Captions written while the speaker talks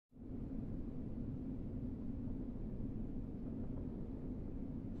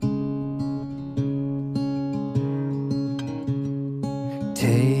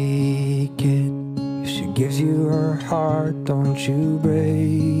heart, don't you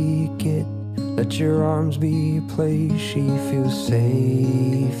break it. Let your arms be a place she feels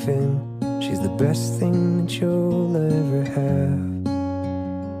safe in. She's the best thing that you'll ever have.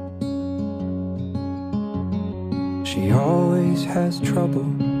 She always has trouble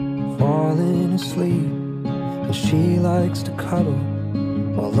falling asleep, and she likes to cuddle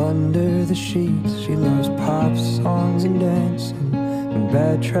while under the sheets. She loves pop songs and dancing and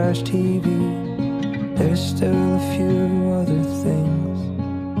bad trash TV. There's still a few other things.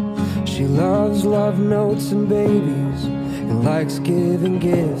 She loves love notes and babies and likes giving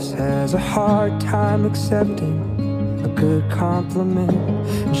gifts. Has a hard time accepting a good compliment.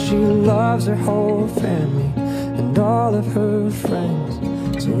 And she loves her whole family and all of her friends.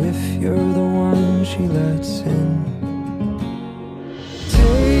 So if you're the one she lets in,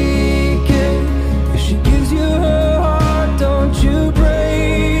 take it. If she gives you her heart, don't you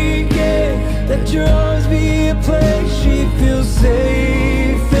break it. Let your arms be a place she feels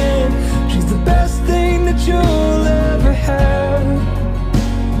safe in. She's the best thing that you'll ever have.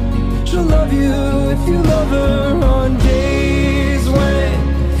 She'll love you if you love her on days when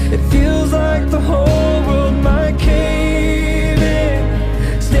it feels like the whole world might cave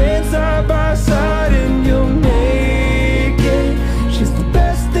in. Stand side by side and you'll make it. She's the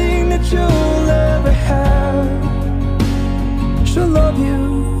best thing that you'll ever have. She'll love you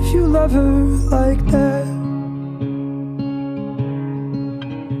if you love her like that.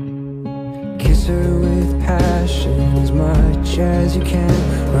 Kiss her with passion as much as you can.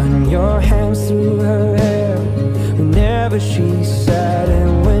 Run your hands through her hair whenever she's sad.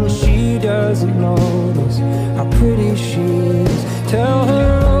 And when she doesn't notice how pretty she is, tell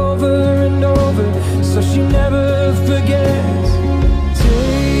her over and over so she never forgets.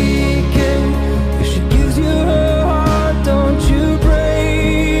 Take it. If she gives you her heart, don't you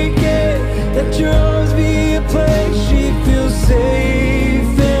break it. Let your arms be a place she feels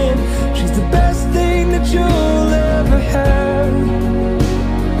safe in. She's the best thing that you'll ever have.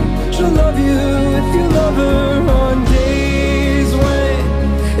 She'll love you if you love her on days when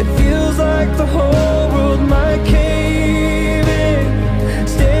it feels like the whole world might cave in.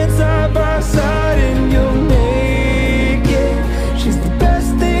 Stand side by side and you'll make it. She's the best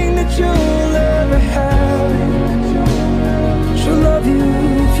thing that you'll ever have. She'll love you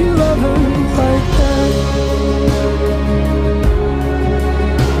if you love her like that.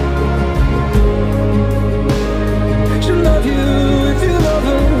 She'll love you if you love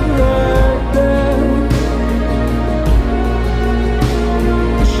her like that.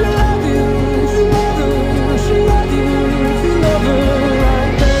 She'll love you if you love her. She'll love you if you love her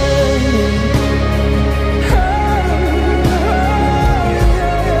like that. Oh, yeah,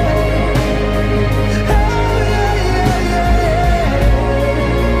 yeah. Oh, yeah, yeah, yeah.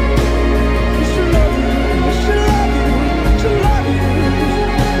 She'll love you, she'll love you, she'll love you.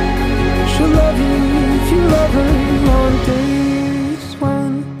 She'll love you if you love her on days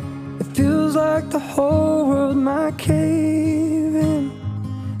when it feels like the whole world might cave in.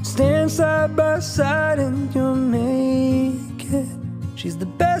 Stand side by side and you'll make it. She's the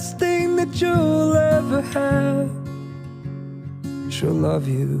best thing that you'll ever have. She'll love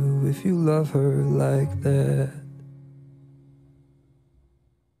you if you love her like that.